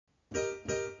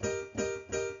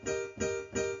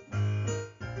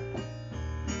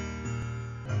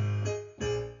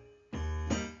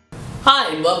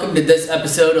Hi, and welcome to this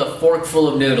episode of Forkful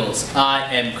of Noodles.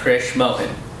 I am Krish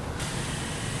Mohan.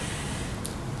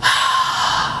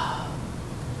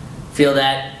 Feel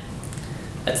that?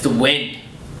 That's the wind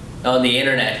on the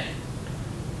internet.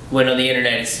 Wind on the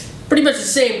internet is pretty much the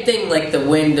same thing like the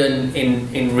wind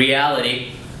in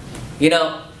reality. You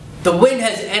know, the wind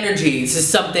has energy. This is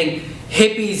something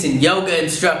hippies and yoga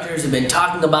instructors have been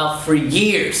talking about for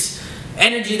years.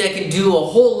 Energy that can do a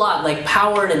whole lot, like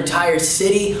power an entire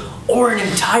city or an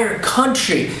entire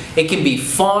country. It can be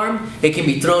farmed, it can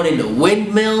be thrown into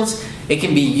windmills, it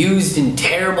can be used in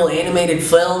terrible animated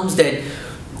films that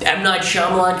M. Night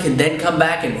Shyamalan can then come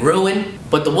back and ruin.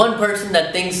 But the one person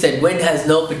that thinks that wind has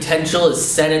no potential is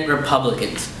Senate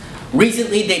Republicans.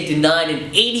 Recently, they denied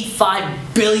an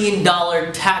 $85 billion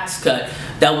tax cut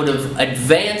that would have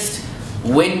advanced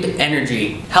wind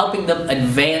energy, helping them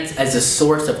advance as a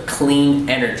source of clean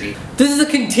energy. This is a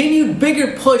continued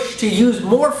bigger push to use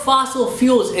more fossil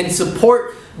fuels and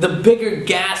support the bigger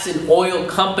gas and oil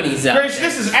companies out Krish,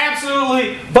 this is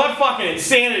absolutely butt-fucking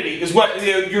insanity is what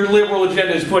your liberal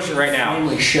agenda is pushing right now.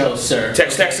 Family show, sir.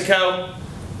 Texaco?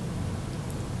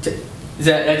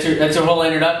 That's your whole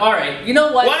introduction? Alright, you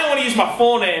know what? Well, I don't want to use my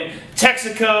full name,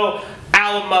 Texaco,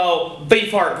 Alamo,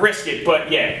 Beef Heart Brisket, but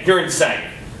yeah, you're insane.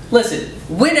 Listen,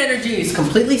 wind energy is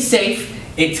completely safe,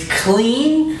 it's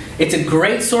clean, it's a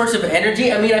great source of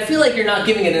energy. I mean, I feel like you're not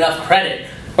giving it enough credit.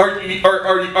 Are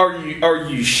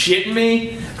you shitting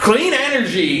me? Clean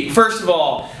energy, first of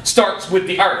all, starts with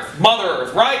the earth, Mother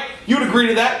Earth, right? You would agree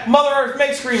to that? Mother Earth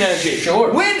makes green energy.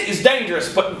 Sure. Wind is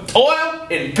dangerous, but oil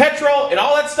and petrol and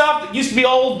all that stuff that used to be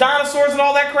old dinosaurs and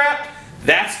all that crap,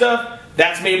 that stuff,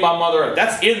 that's made by Mother Earth.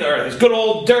 That's in the earth. It's good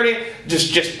old dirty,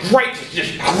 just great,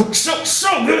 just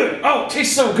so good. Oh, it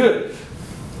tastes so good.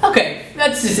 Okay,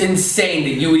 that's just insane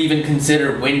that you would even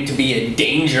consider wind to be a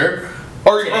danger.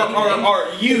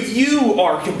 You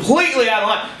are completely out of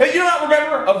line. Hey, you not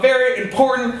remember a very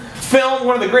important film,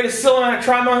 one of the greatest cinematic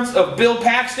triumphs of Bill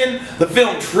Paxton, the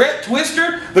film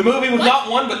Twister, the movie with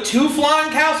not one but two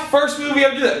flying cows, first movie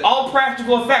ever did that, all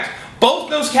practical effects. Both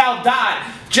those cows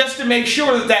died just to make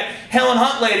sure that Helen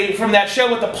Hunt lady from that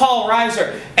show with the Paul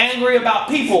Reiser, Angry About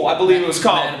People, I believe it was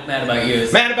called. Mad About You.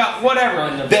 Mad About whatever.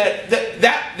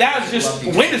 That is just,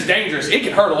 wind is dangerous. It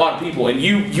can hurt a lot of people, and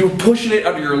you're pushing it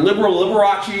under your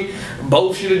Liberace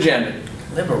bullshit agenda.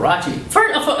 Liberace?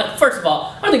 First of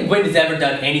all, I don't think wind has ever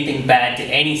done anything bad to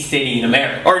any city in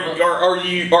America.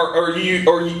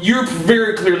 You're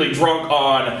very clearly drunk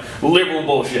on liberal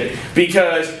bullshit.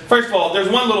 Because, first of all, there's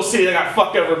one little city that got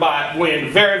fucked over by wind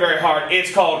very, very hard. It's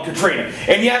called Katrina.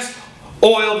 And yes,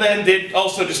 oil then did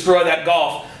also destroy that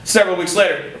Gulf several weeks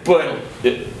later. But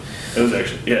it was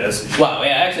actually, yes. Wow,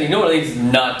 yeah, actually, New Orleans is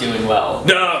not doing well.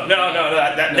 No,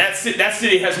 that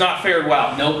city has not fared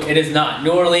well. Nope, it is not.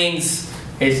 New Orleans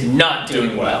is not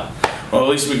doing well. Well, at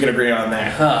least we can agree on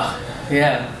that.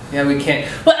 Yeah, we can.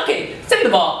 But okay, second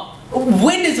of all,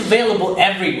 wind is available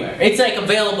everywhere. It's like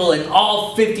available in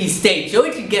all 50 states. You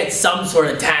always can get some sort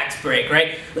of tax break,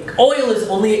 right? Like oil is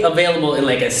only available in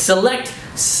like a select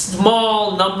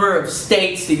small number of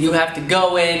states that you have to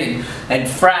go in and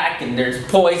frack, and there's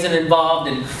poison involved,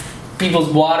 and people's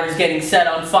water's getting set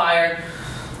on fire.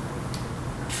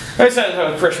 I said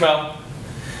Krishmo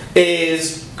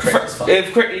is Krishmo.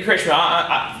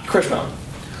 I'm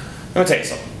gonna tell you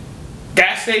something.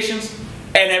 Gas stations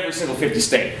in every single 50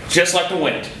 state, just like the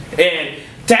wind. And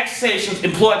tax stations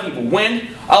employ people. Wind,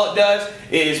 all it does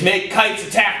is make kites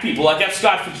attack people, like F.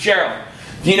 Scott Fitzgerald.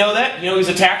 Do you know that? You know he's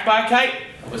attacked by a kite?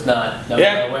 I was not. No,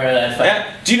 yeah. Aware of that fact.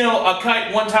 Yeah. Do you know a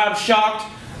kite one time shocked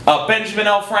Benjamin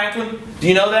L. Franklin? Do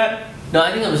you know that? No,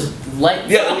 I think it was light.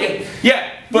 Yeah, okay. Yeah,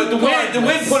 but the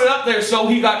wind put it up there, so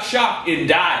he got shocked and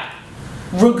died.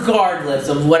 Regardless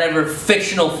of whatever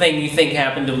fictional thing you think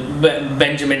happened to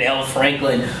Benjamin L.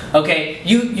 Franklin, okay,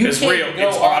 it's can't real.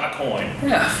 It's on a coin.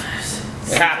 Yeah,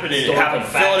 it happened in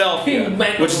Philadelphia,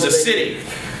 which is a city.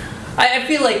 I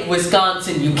feel like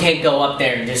Wisconsin, you can't go up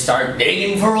there and just start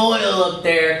digging for oil up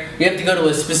there. You have to go to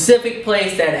a specific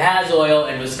place that has oil,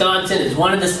 and Wisconsin is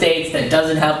one of the states that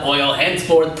doesn't have oil,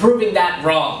 henceforth proving that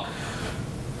wrong.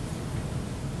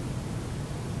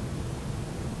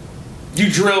 You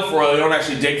drill for oil, you don't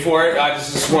actually dig for it. I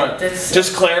just want to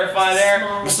just clarify there.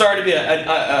 I'm sorry to be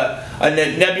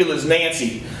a nebulous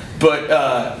Nancy, but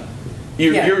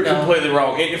you're completely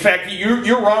wrong. In fact,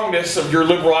 your wrongness of your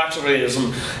liberal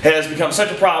activism has become such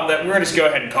a problem that we're going to just go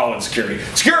ahead and call in security.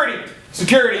 Security!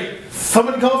 Security.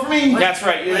 Somebody call for me. That's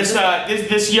right.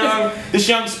 This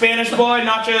young Spanish boy,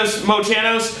 Nachos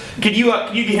Mochanos. Could you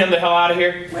get him the hell out of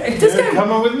here? This guy,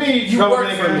 Come on with me. you work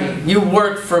for me. You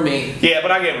work for me. Yeah,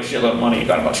 but I gave him a shitload of money. He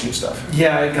got a bunch of new stuff.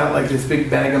 Yeah, I got like this big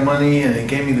bag of money, and it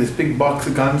gave me this big box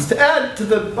of guns to add to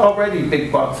the already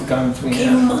big box of guns we Give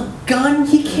have. him a gun?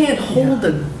 He can't hold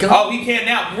a gun. Oh, he can't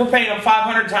now. We're paying him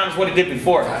 500 times what he did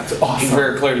before. That's awesome. He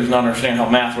very clearly does not understand how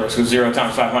math works, because 0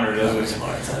 times 500 is.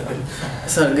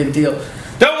 That's not a good deal.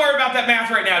 Don't worry about that math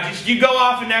right now. Just you go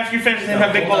off, and after you finish, then have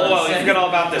a big bowl of oil. You forget all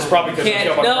about this, probably because we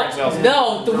killed my brain cells.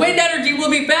 No, the wind energy will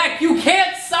be back. You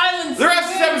can't silence The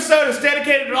rest of this episode is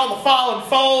dedicated to all the fallen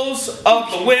foes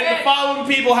of the wind. The following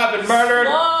people have been murdered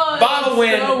by the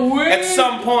wind at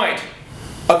some point.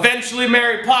 Eventually,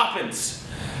 Mary Poppins,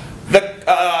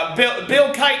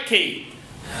 Bill Kite Key,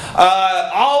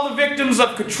 all the victims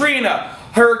of Katrina,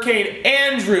 Hurricane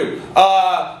Andrew,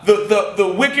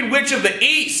 the Wicked Witch of the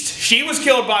East. She was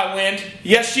killed by wind.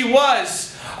 Yes, she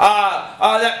was.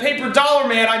 That paper dollar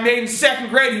man I made in 2nd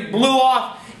grade who blew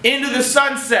off into the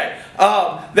sunset.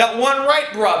 That one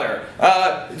Wright brother,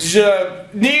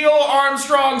 Neil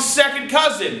Armstrong's second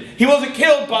cousin. He wasn't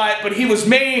killed by it, but he was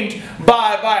maimed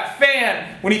by a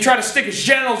fan when he tried to stick his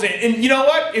genitals in. And you know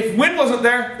what? If wind wasn't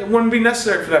there, it wouldn't be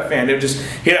necessary for that fan.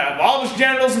 He'd have all his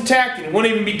genitals intact and he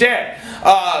wouldn't even be dead.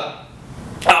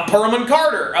 Perlman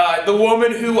Carter, the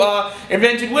woman who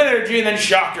invented wind energy and then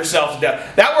shocked herself to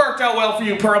death. That worked out well for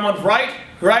you, Perlman, right?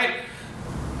 Right?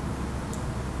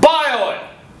 Buy oil.